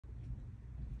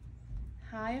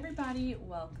Hi everybody,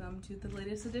 welcome to the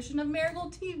latest edition of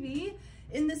Marigold TV.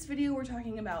 In this video we're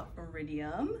talking about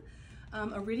Iridium.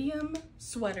 Iridium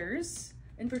sweaters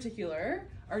in particular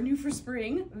are new for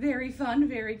spring. Very fun,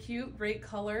 very cute, great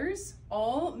colors,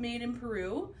 all made in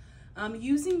Peru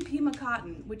using Pima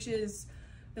cotton, which is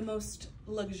the most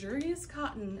luxurious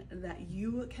cotton that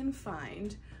you can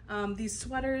find. These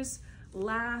sweaters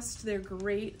last, they're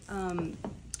great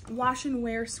wash and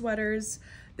wear sweaters.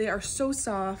 They are so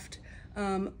soft.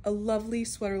 A lovely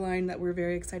sweater line that we're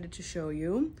very excited to show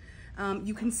you.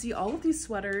 You can see all of these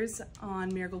sweaters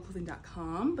on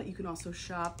marigoldclothing.com, but you can also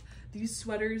shop these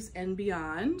sweaters and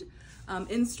beyond.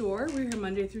 In store, we're here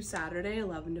Monday through Saturday,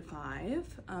 11 to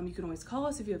 5. You can always call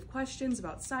us if you have questions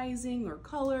about sizing or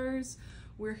colors.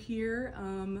 We're here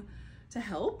to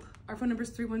help. Our phone number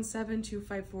is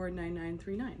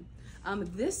 317-254-9939.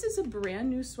 This is a brand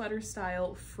new sweater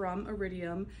style from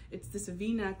Iridium. It's this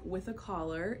V-neck with a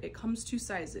collar. It comes two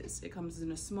sizes. It comes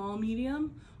in a small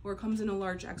medium or it comes in a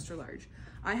large extra large.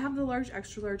 I have the large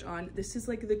extra large on. This is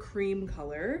like the cream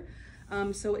color.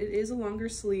 So it is a longer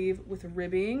sleeve with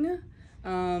ribbing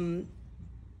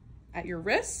at your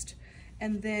wrist.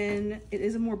 And then it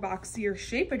is a more boxier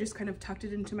shape. I just kind of tucked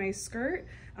it into my skirt.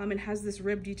 It has this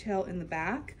rib detail in the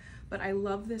back, but I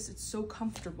love this. It's so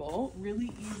comfortable,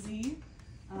 really easy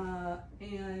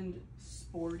and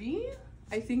sporty,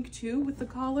 I think too, with the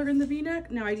collar and the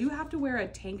V-neck. Now I do have to wear a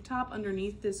tank top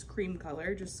underneath this cream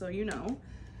color, just so you know.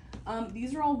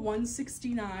 These are all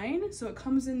 $169. So it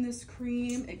comes in this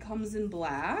cream, it comes in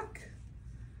black,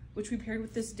 which we paired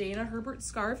with this Dana Herbert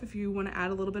scarf if you want to add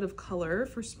a little bit of color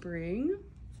for spring.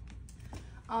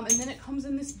 And then it comes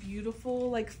in this beautiful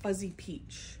like fuzzy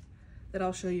peach that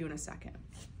I'll show you in a second.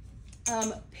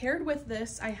 Paired with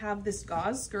this, I have this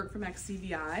gauze skirt from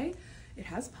XCVI. It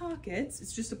has pockets.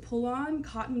 It's just a pull-on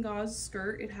cotton gauze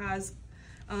skirt. It has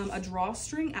a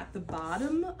drawstring at the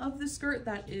bottom of the skirt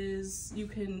that is, you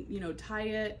can, tie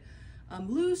it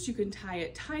loose, you can tie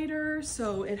it tighter,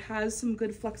 so it has some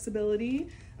good flexibility.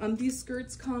 These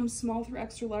skirts come small through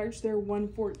extra large. They're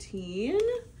 $114,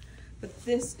 but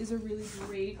this is a really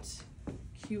great,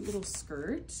 cute little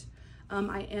skirt.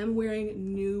 I am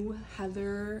wearing new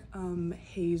Heather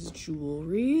Hayes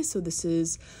jewelry. So this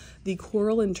is the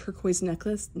coral and turquoise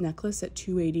necklace at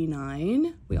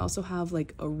 $289. We also have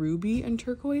like a ruby and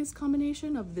turquoise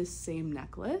combination of this same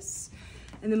necklace.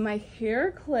 And then my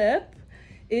hair clip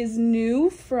is new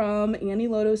from Annie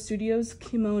Loto Studios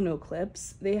Kimono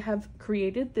Clips. They have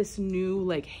created this new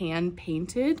like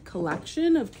hand-painted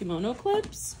collection of kimono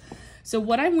clips. So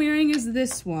what I'm wearing is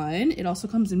this one. It also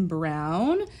comes in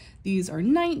brown. These are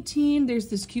 $19. There's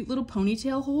this cute little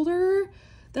ponytail holder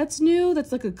that's new.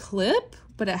 That's like a clip,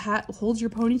 but it holds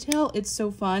your ponytail. It's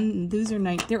so fun. These are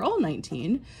they're all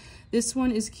 $19. This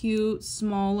one is cute,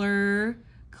 smaller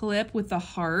clip with a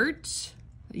heart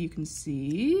that you can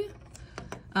see.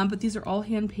 But these are all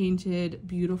hand-painted,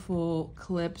 beautiful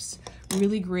clips.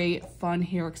 Really great, fun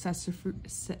hair accessory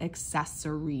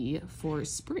for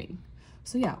spring.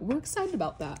 So yeah, we're excited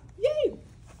about that. Yay!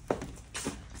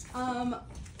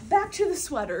 Back to the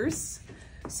sweaters.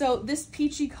 So this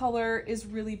peachy color is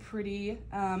really pretty.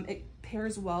 It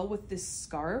pairs well with this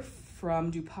scarf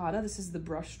from Dupada. This is the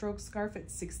brushstroke scarf at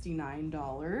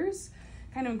 $69.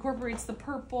 Kind of incorporates the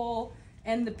purple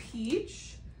and the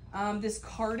peach. This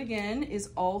cardigan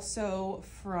is also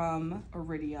from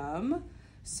Iridium.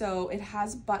 So it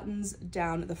has buttons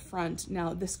down the front.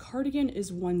 Now this cardigan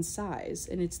is one size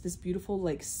and it's this beautiful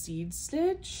like seed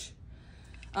stitch.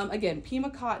 Again, Pima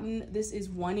cotton, this is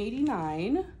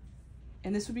 $189.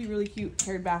 And this would be really cute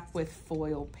paired back with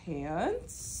foil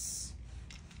pants.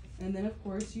 And then of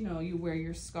course, you wear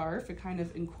your scarf. It kind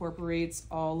of incorporates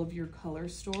all of your color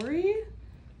story,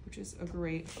 which is a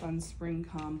great fun spring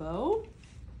combo.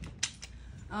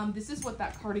 This is what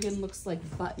that cardigan looks like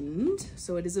buttoned.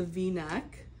 So it is a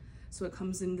V-neck. So it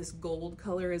comes in this gold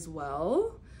color as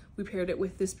well. We paired it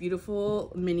with this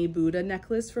beautiful mini Buddha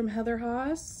necklace from Heather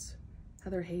Hayes.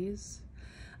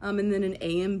 And then an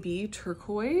A and B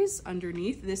turquoise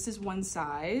underneath. This is one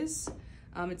size.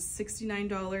 It's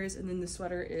 $69. And then the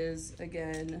sweater is,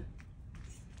 again,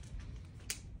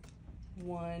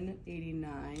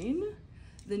 $189.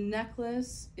 The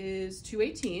necklace is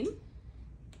 $218.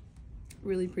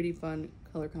 Really pretty fun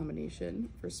color combination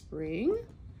for spring.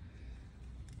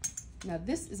 Now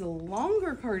this is a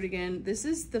longer cardigan. This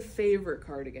is the favorite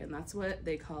cardigan. That's what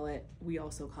they call it. We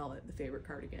also call it the favorite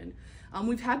cardigan.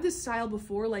 We've had this style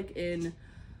before, like in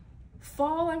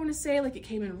fall, I want to say, like it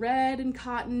came in red and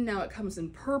cotton. Now it comes in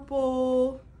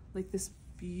purple, like this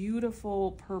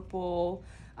beautiful purple.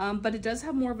 But it does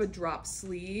have more of a drop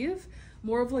sleeve.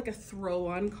 more of like a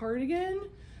throw-on cardigan.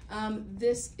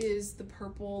 This is the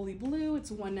purpley blue.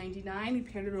 It's $1.99. We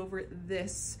paired it over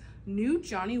this new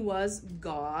Johnny Was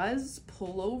gauze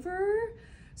pullover.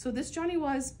 So this Johnny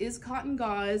Was is cotton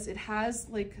gauze. It has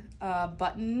like a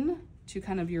button to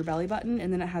kind of your belly button,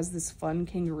 and then it has this fun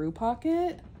kangaroo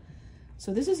pocket.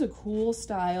 So this is a cool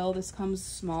style. This comes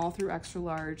small through extra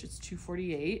large. It's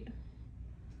 $2.48.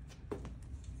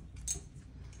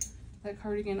 That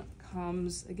cardigan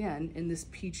comes again in this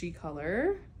peachy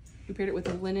color. We paired it with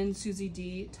a linen Susie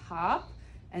D top,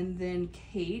 and then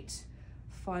Kate,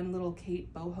 fun little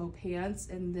Kate boho pants,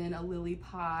 and then a Lily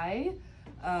Pie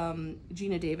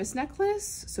Gina Davis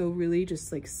necklace. So really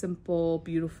just like simple,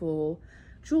 beautiful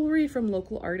jewelry from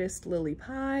local artist Lily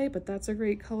Pie, but that's a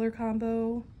great color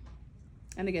combo.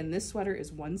 And again, this sweater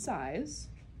is one size.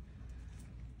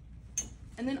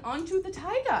 And then onto the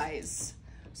tie-dyes.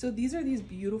 So these are these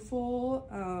beautiful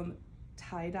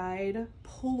tie-dyed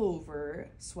pullover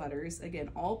sweaters. Again,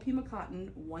 all Pima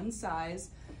cotton, one size.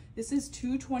 This is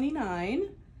 $2.29.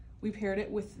 We paired it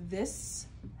with this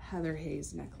Heather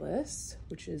Hayes necklace,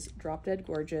 which is drop dead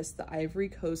gorgeous. The Ivory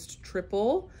Coast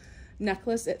triple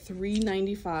necklace at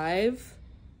 $3.95.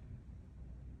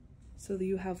 So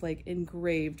you have like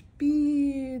engraved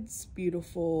beads,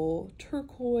 beautiful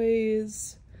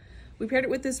turquoise. We paired it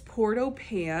with this Porto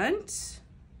pant,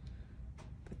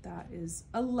 but that is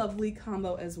a lovely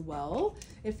combo as well.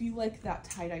 If you like that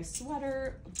tie-dye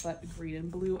sweater, but green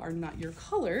and blue are not your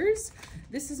colors,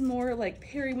 this is more like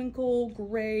periwinkle,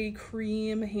 gray,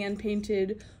 cream,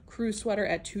 hand-painted crew sweater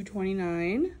at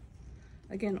 $2.29.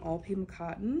 Again, all Pima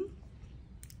cotton.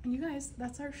 And you guys,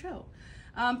 that's our show.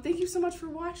 Thank you so much for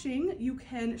watching. You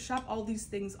can shop all these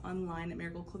things online at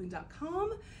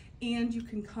marigoldclothing.com, and you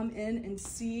can come in and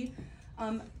see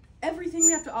everything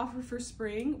we have to offer for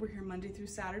spring. We're here Monday through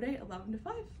Saturday, 11 to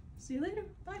 5. See you later.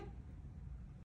 Bye.